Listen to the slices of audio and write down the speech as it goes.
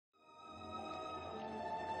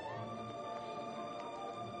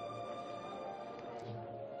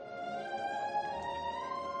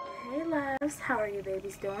loves, how are you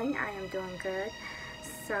babies doing? I am doing good.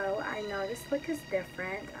 So I know this look is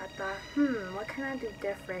different. I thought, what can I do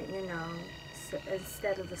different,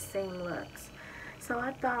 instead of the same looks. So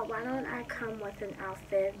I thought, why don't I come with an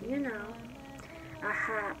outfit, a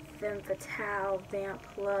hot femme fatale vamp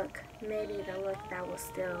look. Maybe the look that will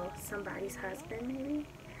steal somebody's husband, maybe?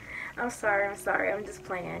 I'm sorry, I'm just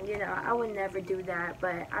playing. I would never do that,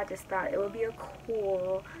 but I just thought it would be a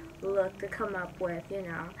cool look to come up with.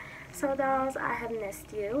 So dolls, I have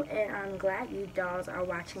missed you, and I'm glad you dolls are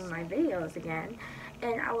watching my videos again.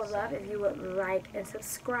 And I would love if you would like and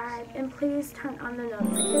subscribe, and please turn on the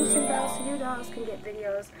notification bell so you dolls can get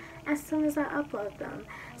videos as soon as I upload them.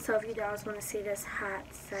 So if you dolls want to see this hot,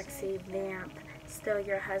 sexy vamp steal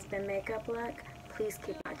your husband makeup look, please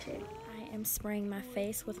keep watching. I am spraying my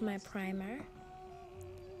face with my primer.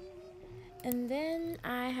 And then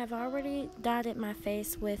I have already dotted my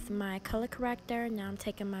face with my color corrector. Now I'm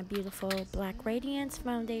taking my beautiful Black Radiance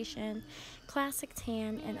foundation, classic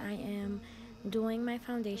tan, and I am doing my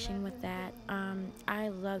foundation with that. I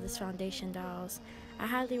love this foundation, dolls. I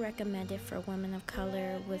highly recommend it for women of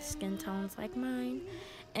color with skin tones like mine.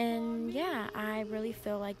 And yeah, I really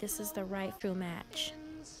feel like this is the right true match.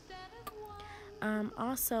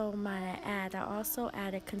 Also, might I add, I also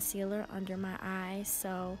added concealer under my eyes,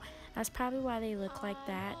 so that's probably why they look like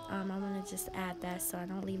that. I'm going to just add that so I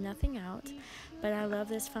don't leave nothing out. But I love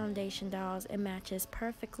this foundation, dolls. It matches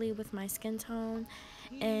perfectly with my skin tone.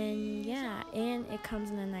 And yeah, and it comes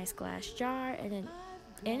in a nice glass jar, and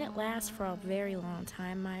it lasts for a very long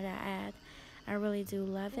time, might I add. I really do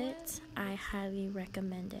love it. I highly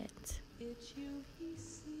recommend it.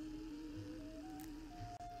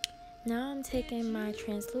 Now I'm taking my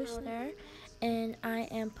translucer and I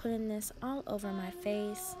am putting this all over my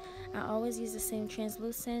face. I always use the same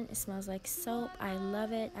translucent. It smells like soap. I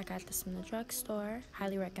love it. I got this from the drugstore.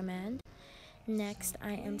 Highly recommend. Next,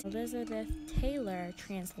 I am Elizabeth Taylor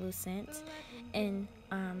translucent in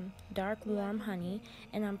dark warm honey,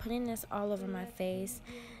 and I'm putting this all over my face.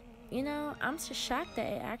 I'm just shocked that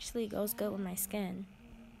it actually goes good with my skin.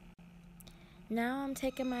 Now I'm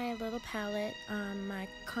taking my little palette, my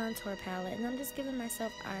contour palette, and I'm just giving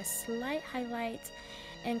myself a slight highlight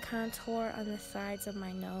and contour on the sides of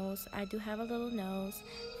my nose. I do have a little nose,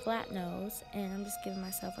 flat nose, and I'm just giving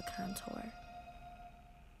myself a contour.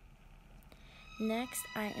 Next,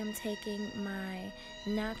 I am taking my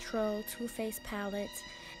natural Too Faced palette,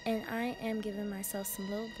 and I am giving myself some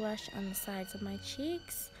little blush on the sides of my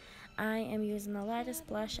cheeks. I am using the lightest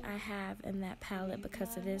blush I have in that palette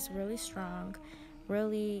because it is really strong,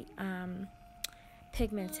 really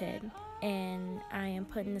pigmented, and I am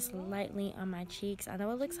putting this lightly on my cheeks. I know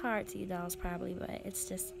it looks hard to you dolls probably, but it's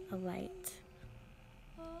just a light.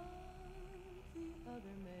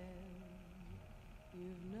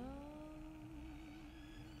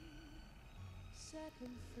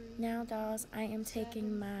 Now dolls, I am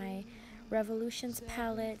taking my Revolutions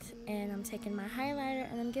palette, and I'm taking my highlighter,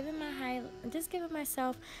 and I'm just giving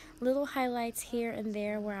myself little highlights here and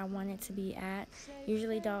there where I want it to be at.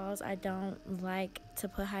 Usually dolls, I don't like to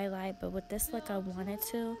put highlight, but with this look I wanted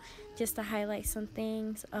to, just to highlight some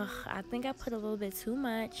things. I think I put a little bit too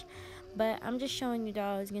much, but I'm just showing you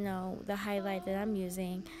dolls, the highlight that I'm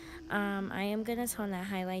using. I am gonna tone that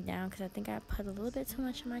highlight down because I think I put a little bit too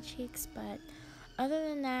much on my cheeks, but other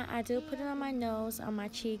than that, I do put it on my nose, on my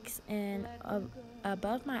cheeks, and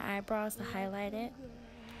above my eyebrows to highlight it.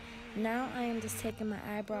 Now I am just taking my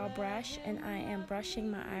eyebrow brush and I am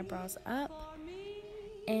brushing my eyebrows up.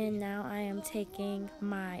 And now I am taking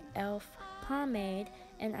my e.l.f. pomade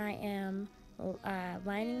and I am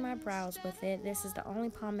lining my brows with it. This is the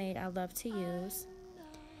only pomade I love to use.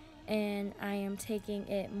 And I am taking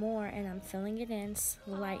it more and I'm filling it in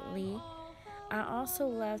slightly. I also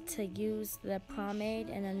love to use the pomade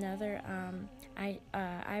in another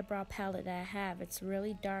eyebrow palette that I have. It's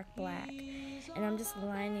really dark black, and I'm just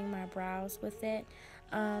lining my brows with it.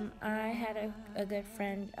 I had a good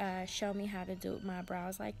friend show me how to do my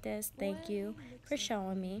brows like this. Thank you for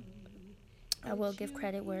showing me. I will give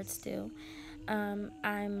credit where it's due.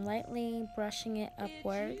 I'm lightly brushing it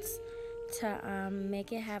upwards to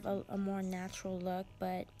make it have a more natural look,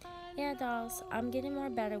 but yeah dolls, I'm getting more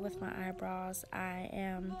better with my eyebrows. I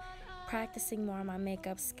am practicing more on my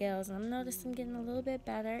makeup skills, and I'm noticing I'm getting a little bit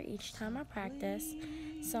better each time I practice,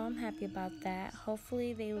 so I'm happy about that.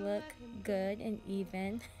 Hopefully they look good and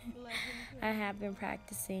even. I have been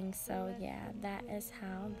practicing, so yeah, that is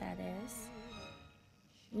how that is.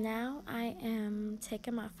 Now I am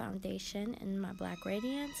taking my foundation in my Black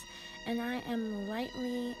Radiance, and I am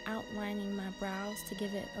lightly outlining my brows to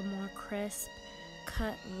give it a more crisp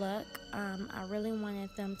cut look. I really wanted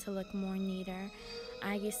them to look more neater.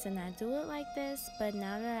 I used to not do it like this, but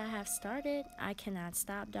now that I have started, I cannot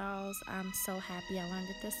stop, dolls. I'm so happy I learned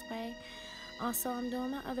it this way. Also, I'm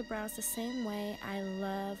doing my other brows the same way. I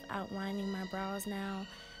love outlining my brows now.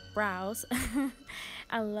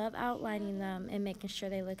 I love outlining them and making sure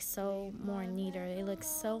they look so more neater. They look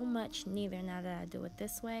so much neater now that I do it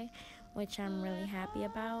this way, which I'm really happy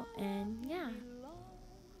about. And yeah.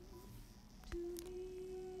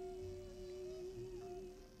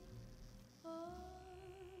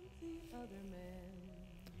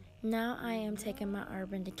 Now I am taking my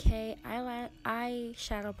Urban Decay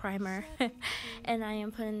eyeshadow primer and I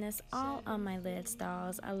am putting this all on my lids,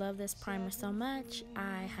 dolls. I love this primer so much.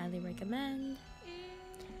 I highly recommend.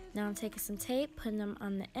 Now I'm taking some tape, putting them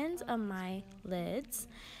on the ends of my lids.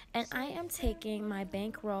 And I am taking my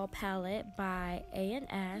Bankroll palette by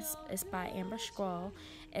e.l.f. It's by scholl.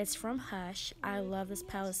 It's from Hush. I love this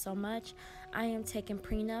palette so much. I am taking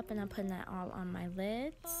Pinup and I'm putting that all on my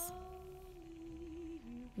lids.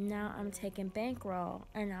 Now I'm taking Bankroll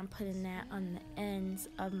and I'm putting that on the ends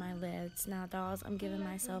of my lids. Now, dolls, I'm giving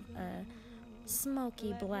myself a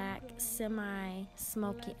smoky black,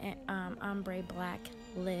 semi-smoky ombre black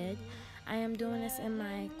lid. I am doing this in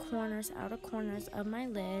my corners, outer corners of my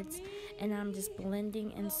lids, and I'm just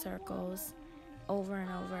blending in circles over and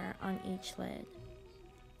over on each lid.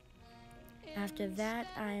 After that,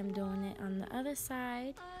 I am doing it on the other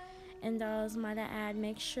side. And dolls, might I add,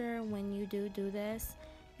 make sure when you do this,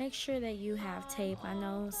 make sure that you have tape. I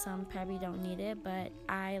know some probably don't need it, but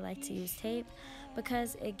I like to use tape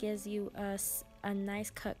because it gives you a nice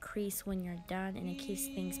cut crease when you're done and it keeps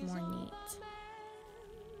things more neat.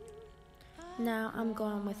 Now I'm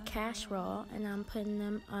going with Cash Roll and I'm putting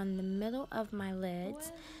them on the middle of my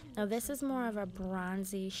lids. Now this is more of a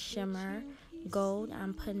bronzy shimmer gold.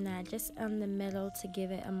 I'm putting that just on the middle to give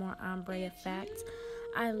it a more ombre effect.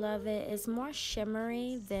 I love it. It's more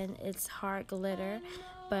shimmery than its hard glitter,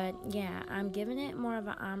 but yeah, I'm giving it more of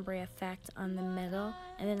an ombre effect on the middle,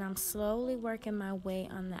 and then I'm slowly working my way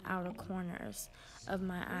on the outer corners of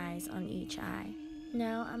my eyes on each eye.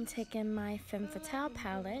 Now I'm taking my Femme Fatale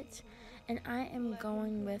palette and I am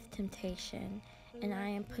going with Temptation, and I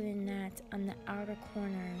am putting that on the outer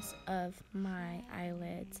corners of my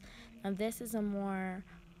eyelids. Now this is a more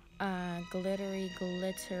glittery,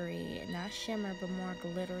 not shimmer, but more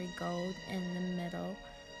glittery gold in the middle,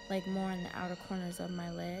 like more in the outer corners of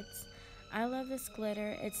my lids. I love this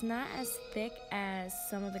glitter. It's not as thick as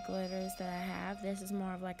some of the glitters that I have. This is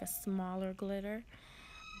more of like a smaller glitter,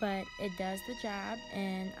 but it does the job,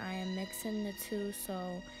 and I am mixing the two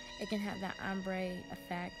so it can have that ombre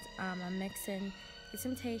effect. I'm mixing the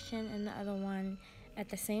Temptation and the other one at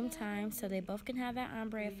the same time so they both can have that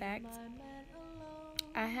ombre effect.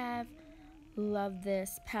 I have loved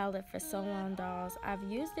this palette for so long, dolls. I've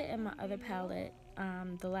used it in my other palette,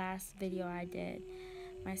 the last video I did,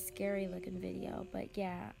 my scary looking video. But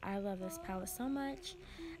yeah, I love this palette so much.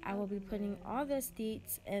 I will be putting all the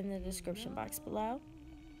deets in the description box below.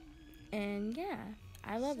 And yeah,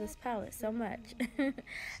 I love this palette so much.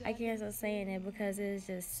 I can't stop saying it because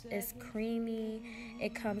it's creamy.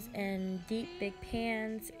 It comes in deep, big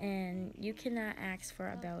pans, and you cannot ask for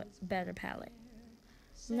a better palette.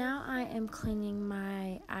 Now I am cleaning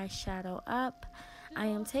my eyeshadow up. I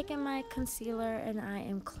am taking my concealer and I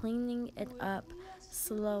am cleaning it up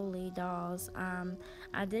slowly, dolls.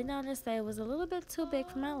 I did notice that it was a little bit too big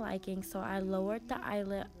for my liking, so I lowered the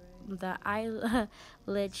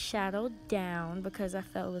eyelid shadow down because I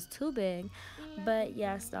felt it was too big. But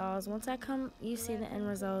yes, dolls, once you see the end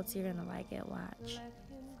results, you're gonna like it. Watch.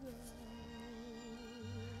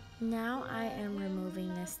 Now I am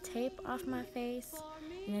removing this tape off my face,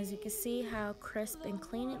 and as you can see how crisp and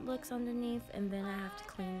clean it looks underneath, and then I have to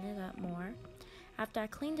clean it up more. After I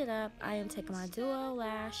cleaned it up, I am taking my duo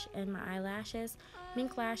lash and my eyelashes,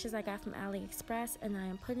 mink lashes I got from AliExpress, and I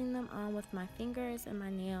am putting them on with my fingers and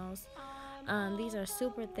my nails. These are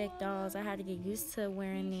super thick, dolls. I had to get used to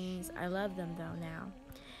wearing these. I love them though now.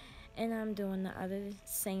 And I'm doing the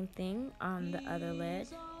same thing on the other lid.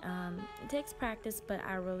 It takes practice, but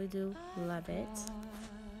I really do love it.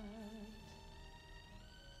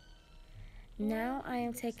 Now I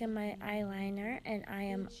am taking my eyeliner and I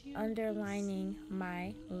am underlining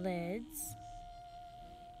my lids.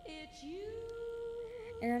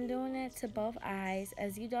 And I'm doing it to both eyes.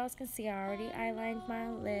 As you dolls can see, I already eyelined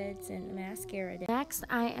my lids and mascara. Next,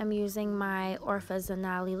 I am using my Orpha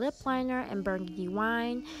Zanali lip liner in Burgundy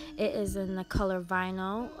Wine. It is in the color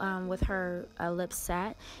Vinyl with her lip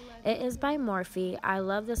set. It is by Morphe. I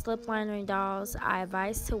love this lip liner, dolls. I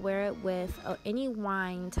advise to wear it with any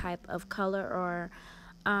wine type of color, or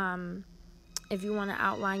if you want to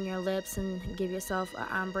outline your lips and give yourself an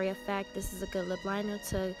ombre effect, this is a good lip liner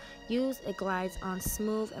to use. It glides on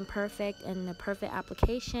smooth and perfect, and the perfect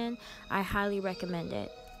application. I highly recommend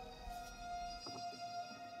it.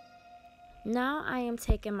 Now I am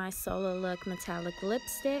taking my Solo Look metallic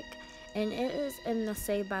lipstick, and it is in the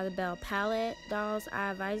Saved by the Bell palette. Dolls,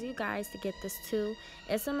 I advise you guys to get this too.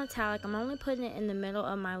 It's a metallic. I'm only putting it in the middle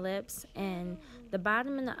of my lips and the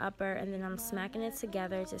bottom and the upper, and then I'm smacking it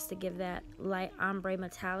together just to give that light ombre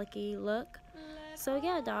metallic-y look. So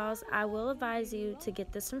yeah, dolls, I will advise you to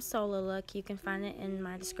get this from Solo Look. You can find it in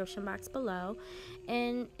my description box below,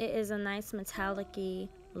 and it is a nice metallic-y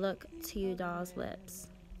look to you dolls' lips.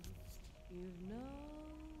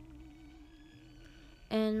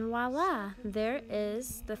 And voila, there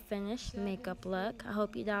is the finished makeup look. I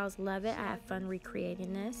hope you dolls love it. I had fun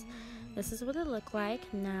recreating this. This is what it looked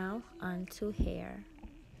like. Now onto hair.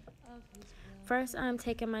 First, I'm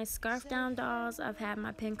taking my scarf down, dolls. I've had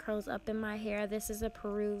my pin curls up in my hair. This is a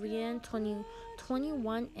Peruvian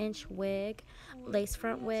 21-inch wig, lace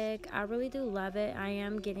front wig. I really do love it. I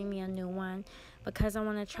am getting me a new one because I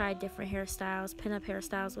want to try different hairstyles, pin-up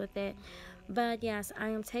hairstyles with it. But yes, I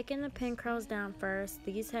am taking the pin curls down first.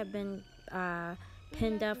 These have been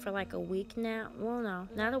pinned up for like a week now. Well, no,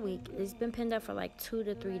 not a week. It's been pinned up for like 2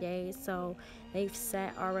 to 3 days, so they've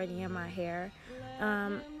set already in my hair.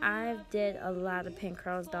 I did a lot of pin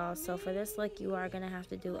curls, dolls, so for this look you are going to have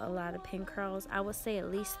to do a lot of pin curls. I would say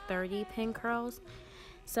at least 30 pin curls.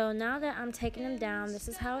 So now that I'm taking them down, this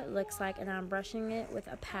is how it looks like, and I'm brushing it with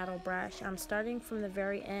a paddle brush. I'm starting from the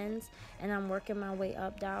very ends and I'm working my way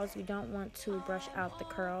up, dolls. You don't want to brush out the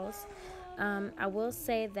curls. I will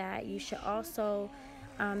say that you should also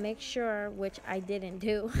make sure, which I didn't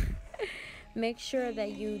do, make sure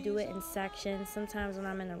that you do it in sections. Sometimes when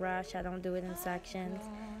I'm in a rush, I don't do it in sections.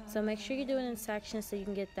 So make sure you do it in sections so you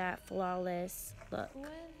can get that flawless look.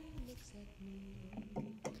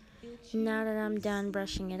 Now that I'm done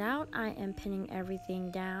brushing it out, I am pinning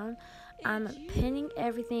everything down. I'm pinning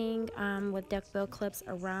everything with duckbill clips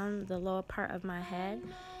around the lower part of my head.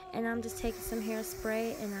 And I'm just taking some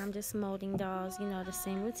hairspray and I'm just molding, dolls. You know, the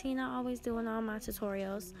same routine I always do in all my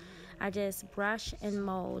tutorials. I just brush and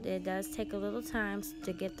mold. It does take a little time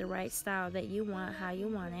to get the right style that you want, how you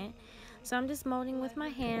want it. So I'm just molding with my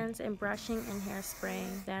hands and brushing and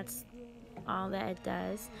hairspraying. That's all that it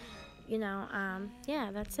does. You know, yeah,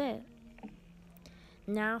 that's it.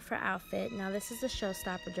 Now for outfit. Now this is the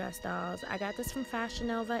showstopper dress, dolls. I got this from Fashion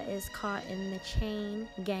Nova. It's caught in the chain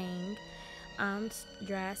gang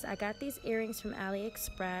dress. I got these earrings from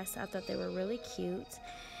AliExpress. I thought they were really cute.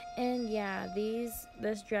 And yeah,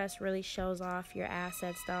 this dress really shows off your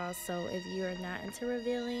assets, dolls. So if you are not into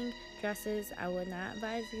revealing dresses, I would not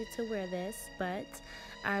advise you to wear this. But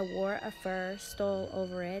I wore a fur stole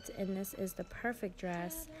over it, and this is the perfect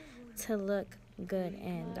dress to look good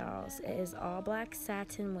in, dolls. It is all black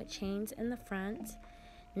satin with chains in the front.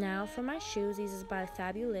 Now for my shoes, these is by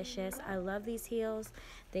Fabulicious. I love these heels.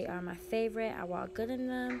 They are my favorite. I walk good in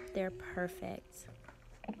them. They're perfect.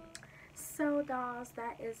 So dolls,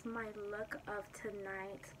 that is my look of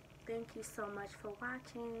tonight. Thank you so much for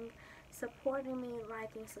watching, supporting me,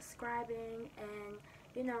 liking, subscribing, and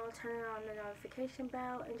you know, turning on the notification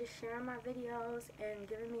bell and just sharing my videos and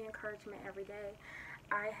giving me encouragement every day.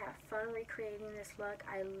 I have fun recreating this look.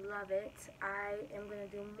 I love it. I am going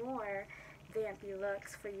to do more vampy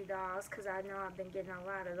looks for you dolls because I know I've been getting a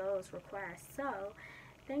lot of those requests. So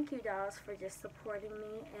thank you dolls for just supporting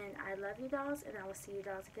me, and I love you dolls, and I will see you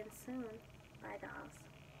dolls again soon. Bye dolls.